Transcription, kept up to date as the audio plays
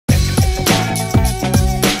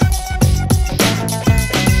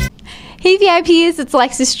Hey VIPs, it's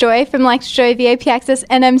Alexis Joy from Alexisjoyvipaccess,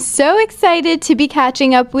 and I'm so excited to be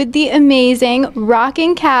catching up with the amazing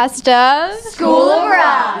rocking cast of School of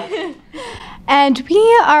Rock. And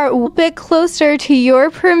we are a bit closer to your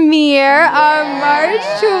premiere on March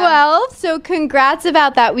 12th, so congrats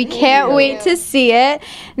about that. We can't wait to see it.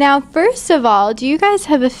 Now, first of all, do you guys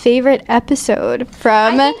have a favorite episode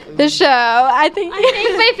from the show? I think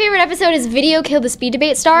my favorite episode is Video Kill the Speed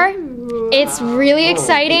Debate Star. It's really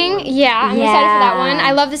exciting. Yeah, I'm excited for that one.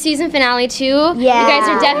 I love the season finale too. Yeah. You guys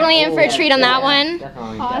are definitely in for a treat on that one.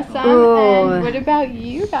 Awesome. And what about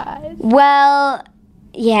you guys? Well,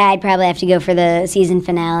 yeah, I'd probably have to go for the season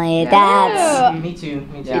finale. Me too.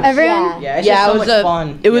 Everyone? Yeah, it's just so much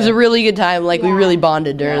fun. It was a really good time. Like, we really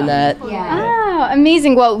bonded during that. Oh,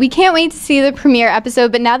 amazing. Well, we can't wait to see the premiere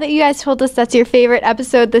episode, but now that you guys told us that's your favorite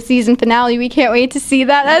episode, the season finale, we can't wait to see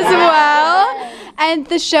that as well. And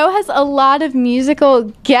the show has a lot of musical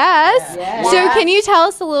guests. So can you tell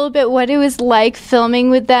us a little bit what it was like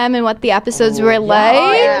filming with them and what the episodes were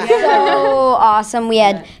like? So awesome. We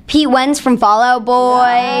had Pete Wentz from Fall Out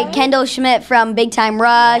Boy, Kendall Schmidt from Big Time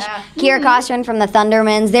Rush, Kira Cochran from the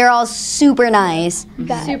Thundermans. They're all super nice.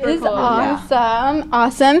 That is awesome.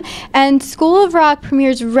 Awesome. And School of Rock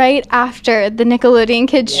premieres right after the Nickelodeon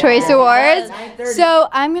Kids' Choice Awards. So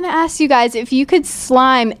I'm going to ask you guys, if you could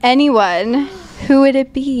slime anyone, who would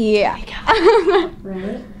it be?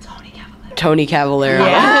 Tony Cavalero. Wait.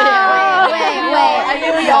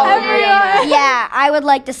 Yeah, I would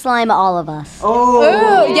like to slime all of us.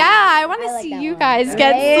 Oh, yeah, I want to see you guys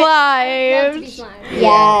get slimed. Yeah.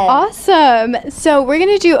 Awesome. So we're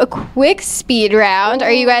going to do a quick speed round.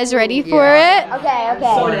 Are you guys ready for it? Okay.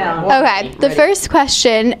 Okay, the first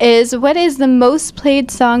question is, what is the most played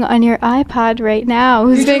song on your iPod right now?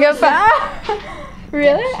 Who's going to go first?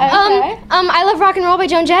 Really? Okay. I Love Rock and Roll by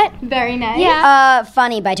Joan Jett. Very nice. Yeah.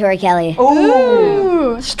 Funny by Tori Kelly.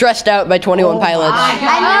 Ooh. Stressed Out by 21 Pilots.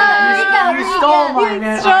 You stole mine,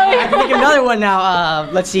 man. I can think of another one now.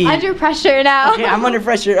 Let's see. Under pressure now. Okay, I'm under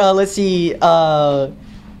pressure. Let's see.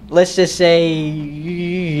 Let's just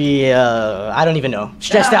say, I don't even know.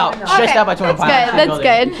 Stressed Out. Stressed Out by 21 Pilots. That's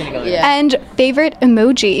good. And favorite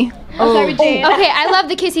emoji? I'll start with Jade. Okay, I love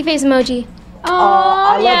the kissy face emoji.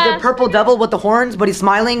 I love the purple devil with the horns, but he's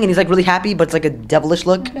smiling and he's like really happy, but it's like a devilish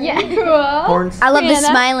look. Yeah. Horns. I love the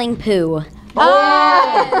smiling poo.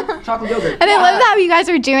 Chocolate yogurt. And I love how you guys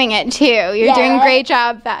are doing it too. You're doing a great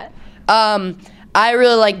job at that. I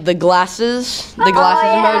really like the glasses. The glasses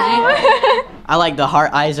emoji. I like the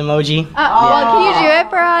heart eyes emoji. Well, can you do it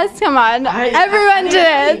for us? Come on. Everyone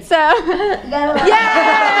did it, so.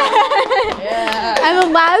 Yeah! And the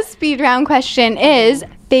last speed round question is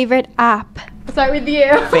favorite app. I'll start with you.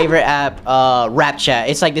 Favorite app, Rap Chat.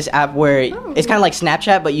 It's like this app where it's kind of like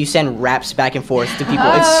Snapchat, but you send raps back and forth to people.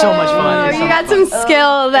 It's so much fun. You got some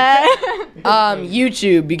skill there.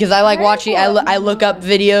 YouTube, because I like watching. I look up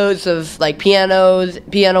videos of like piano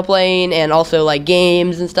playing, and also like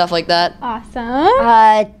games and stuff like that. Awesome.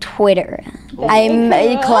 Twitter. I'm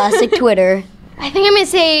a classic Twitter. I think I'm gonna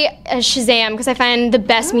say Shazam because I find the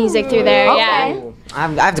best music through there. Yeah. I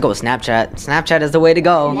have to go with Snapchat. Snapchat is the way to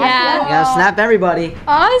go. Yeah. You gotta snap everybody.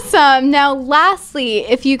 Awesome. Now, lastly,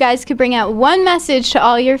 if you guys could bring out one message to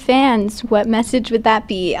all your fans, what message would that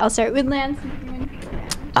be? I'll start with Lance.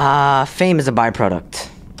 Fame is a byproduct.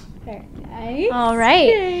 Very nice. All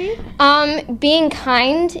right. Being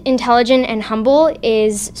kind, intelligent, and humble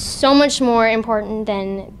is so much more important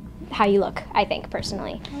than how you look, I think,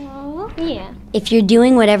 personally. Yeah. If you're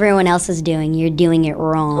doing what everyone else is doing, you're doing it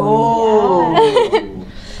wrong.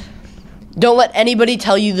 Don't let anybody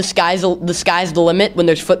tell you the sky's the limit when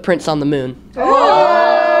there's footprints on the moon.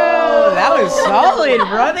 That was solid,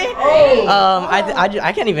 brother.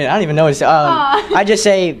 I don't even know what to say. I just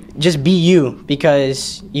say, just be you,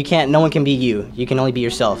 because no one can be you. You can only be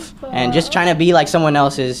yourself. And just trying to be like someone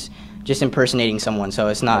else is just impersonating someone, so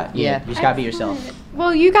it's not. You just gotta be yourself.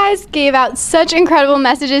 Well, you guys gave out such incredible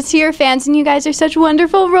messages to your fans, and you guys are such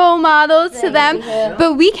wonderful role models to them.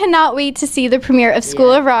 But we cannot wait to see the premiere of School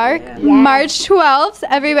of Rock, March 12th.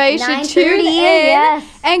 Everybody should tune in.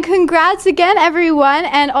 And congrats again, everyone.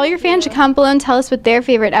 And all your fans should comment below and tell us what their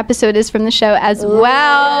favorite episode is from the show as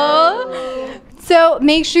well. So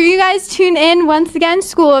make sure you guys tune in once again,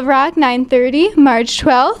 School of Rock, 9:30, March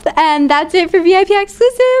 12th. And that's it for VIP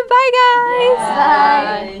Exclusive. Bye, guys.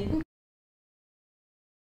 Bye.